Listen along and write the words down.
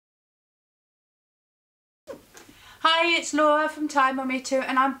Hi, it's Laura from Time Mummy 2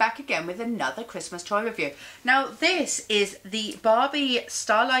 and I'm back again with another Christmas toy review. Now this is the Barbie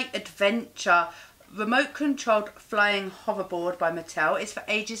Starlight Adventure remote controlled flying hoverboard by Mattel. It's for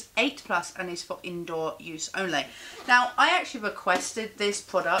ages 8+ and is for indoor use only. Now I actually requested this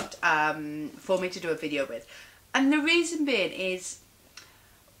product for me to do a video with, and the reason being is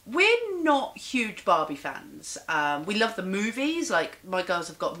we're not huge Barbie fans. We love the movies, like my girls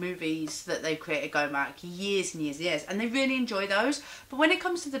have got movies that they've created going back years and years and years, and they really enjoy those. But when it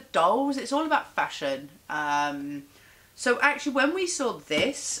comes to the dolls, it's all about fashion. So actually when we saw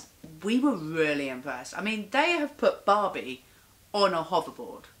this, we were really impressed. I mean, they have put Barbie on a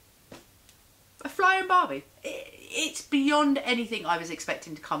hoverboard. A flying Barbie. It's beyond anything I was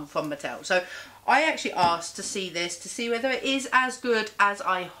expecting to come from Mattel. So I actually asked to see this, to see whether it is as good as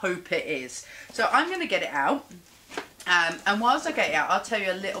I hope it is. So I'm going to get it out. And whilst I get it out, I'll tell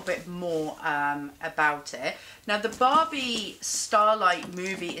you a little bit more about it. Now, the Barbie Starlight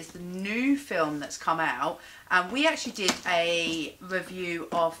movie is the new film that's come out. And we actually did a review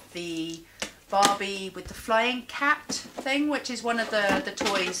of the Barbie with the flying cat thing, which is one of the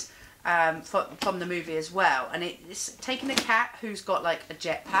toys from the movie as well. And it's taking a cat who's got like a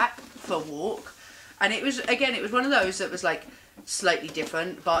jetpack for a walk. And it was, again, it was one of those that was like slightly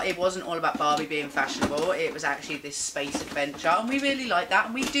different, but it wasn't all about Barbie being fashionable. It was actually this space adventure, and we really like that.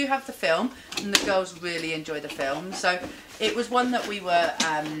 And we do have the film, and the girls really enjoy the film, so it was one that we were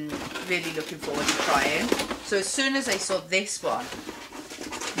really looking forward to trying. So as soon as they saw this one,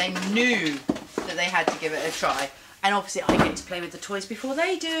 they knew that they had to give it a try. And obviously I get to play with the toys before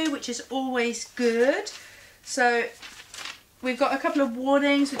they do, which is always good. So we've got a couple of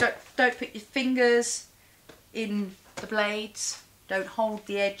warnings. We don't put your fingers in the blades, don't hold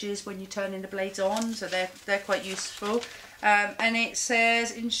the edges when you're turning the blades on, so they're quite useful. And it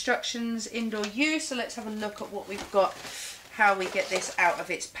says instructions indoor use, so let's have a look at what we've got, how we get this out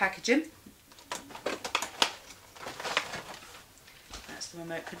of its packaging. That's the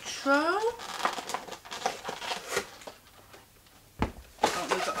remote control. Oh,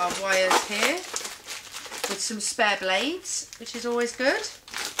 we've got our wires here with some spare blades, which is always good.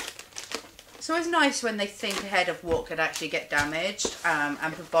 It's always nice when they think ahead of what could actually get damaged and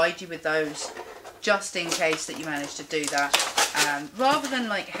provide you with those just in case that you manage to do that, rather than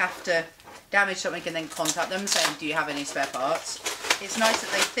like have to damage something and then contact them saying, do you have any spare parts? It's nice that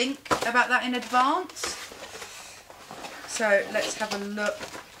they think about that in advance. So let's have a look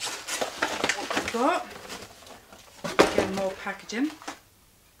at what we've got. Again, more packaging.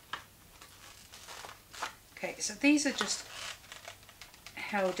 Okay, so these are just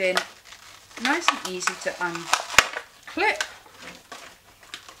held in nice and easy to unclip.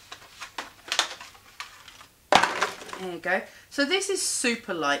 There you go. So this is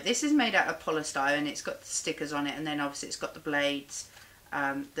super light. This is made out of polystyrene. It's got the stickers on it, and then obviously it's got the blades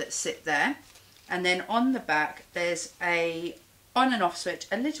that sit there. And then on the back there's a on and off switch,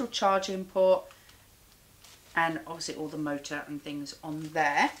 a little charging port, and obviously all the motor and things on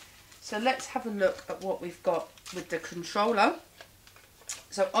there. So let's have a look at what we've got with the controller.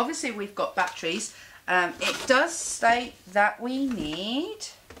 So obviously we've got batteries. It does state that we need,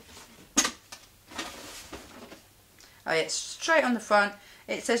 oh yeah, straight on the front,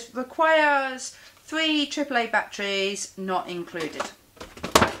 it says requires 3 AAA batteries not included.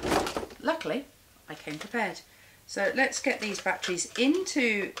 Luckily I came prepared. So let's get these batteries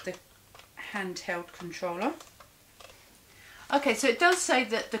into the handheld controller. Okay, so it does say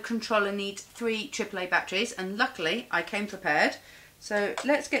that the controller needs 3 AAA batteries, and luckily I came prepared. So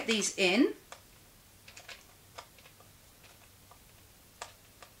let's get these in.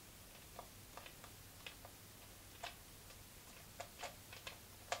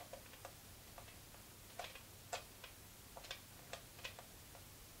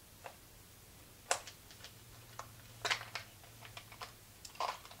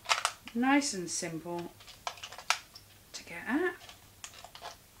 Nice and simple to get at.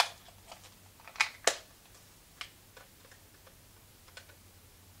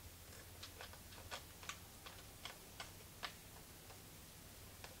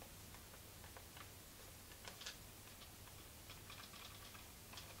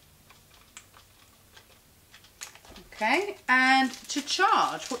 Okay, and to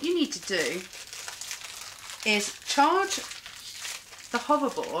charge, what you need to do is charge the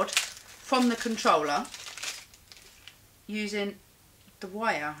hoverboard from the controller using the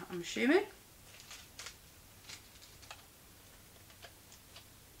wire, I'm assuming.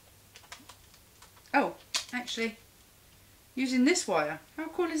 Oh, actually, using this wire. How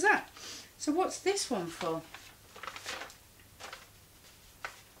cool is that? So what's this one for?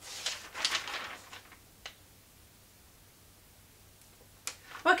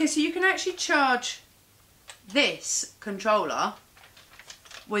 Okay, so you can actually charge this controller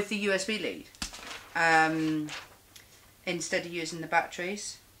with the USB lead instead of using the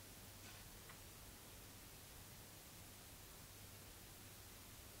batteries.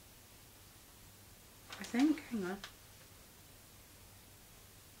 I think, hang on.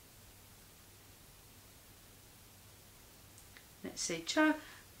 Let's see,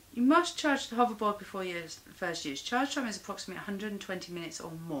 you must charge the hoverboard before your first use. Charge time is approximately 120 minutes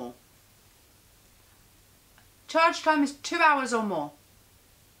or more. Charge time is 2 hours or more.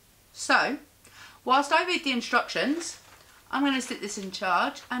 So, whilst I read the instructions, I'm going to stick this in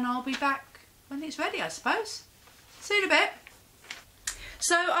charge and I'll be back when it's ready, I suppose. See you in a bit.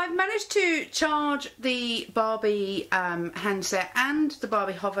 So I've managed to charge the Barbie handset and the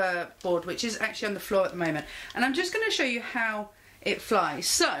Barbie hoverboard, which is actually on the floor at the moment. And I'm just going to show you how it flies.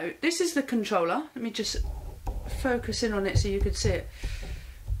 So this is the controller. Let me just focus in on it so you can see it.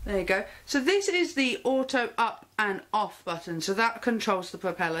 There you go. So this is the auto up and off button. So that controls the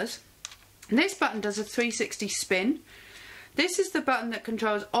propellers. And this button does a 360 spin. This is the button that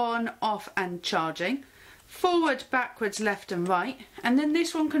controls on, off and charging. Forward, backwards, left and right, and then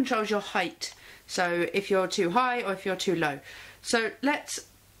this one controls your height, so if you're too high or if you're too low. So let's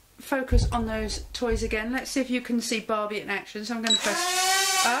focus on those toys again. Let's see if you can see Barbie in action. So I'm going to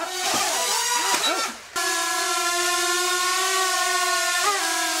press up. Oh.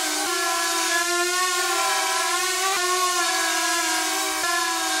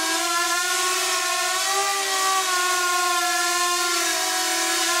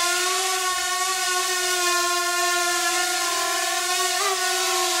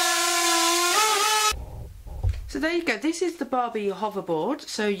 So there you go, this is the Barbie hoverboard.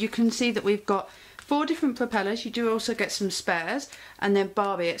 So you can see that we've got 4 different propellers. You do also get some spares, and then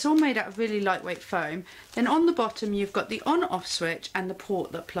Barbie. It's all made out of really lightweight foam. Then on the bottom you've got the on-off switch and the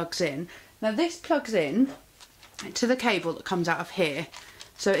port that plugs in. Now this plugs in to the cable that comes out of here.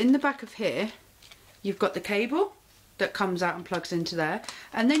 So in the back of here you've got the cable that comes out and plugs into there,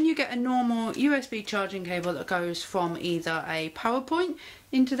 and then you get a normal USB charging cable that goes from either a power point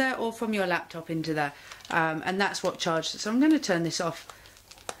into there or from your laptop into there, and that's what charges it. So I'm going to turn this off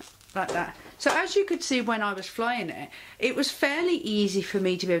like that. So as you could see when I was flying it, it was fairly easy for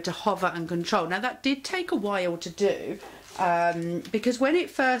me to be able to hover and control. Now that did take a while to do, because when it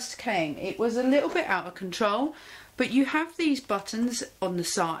first came it was a little bit out of control. But you have these buttons on the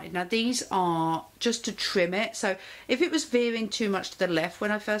side. Now these are just to trim it. So if it was veering too much to the left when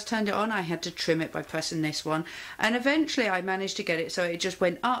I first turned it on, I had to trim it by pressing this one. And eventually I managed to get it so it just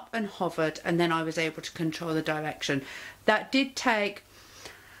went up and hovered, and then I was able to control the direction. That did take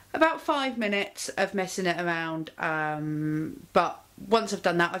about 5 minutes of messing it around. But once I've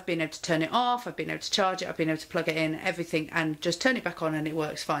done that, I've been able to turn it off, I've been able to charge it, I've been able to plug it in, everything, and just turn it back on and it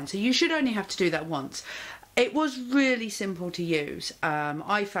works fine. So you should only have to do that once. It was really simple to use.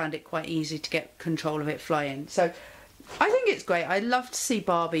 I found it quite easy to get control of it flying. So I think it's great. I love to see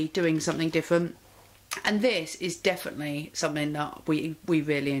Barbie doing something different. And this is definitely something that we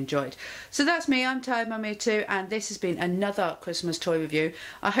really enjoyed. So that's me, I'm Tired Mum here too, and this has been another Christmas toy review.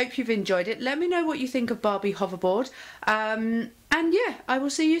 I hope you've enjoyed it. Let me know what you think of Barbie Hoverboard. And yeah, I will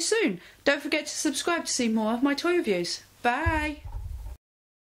see you soon. Don't forget to subscribe to see more of my toy reviews. Bye!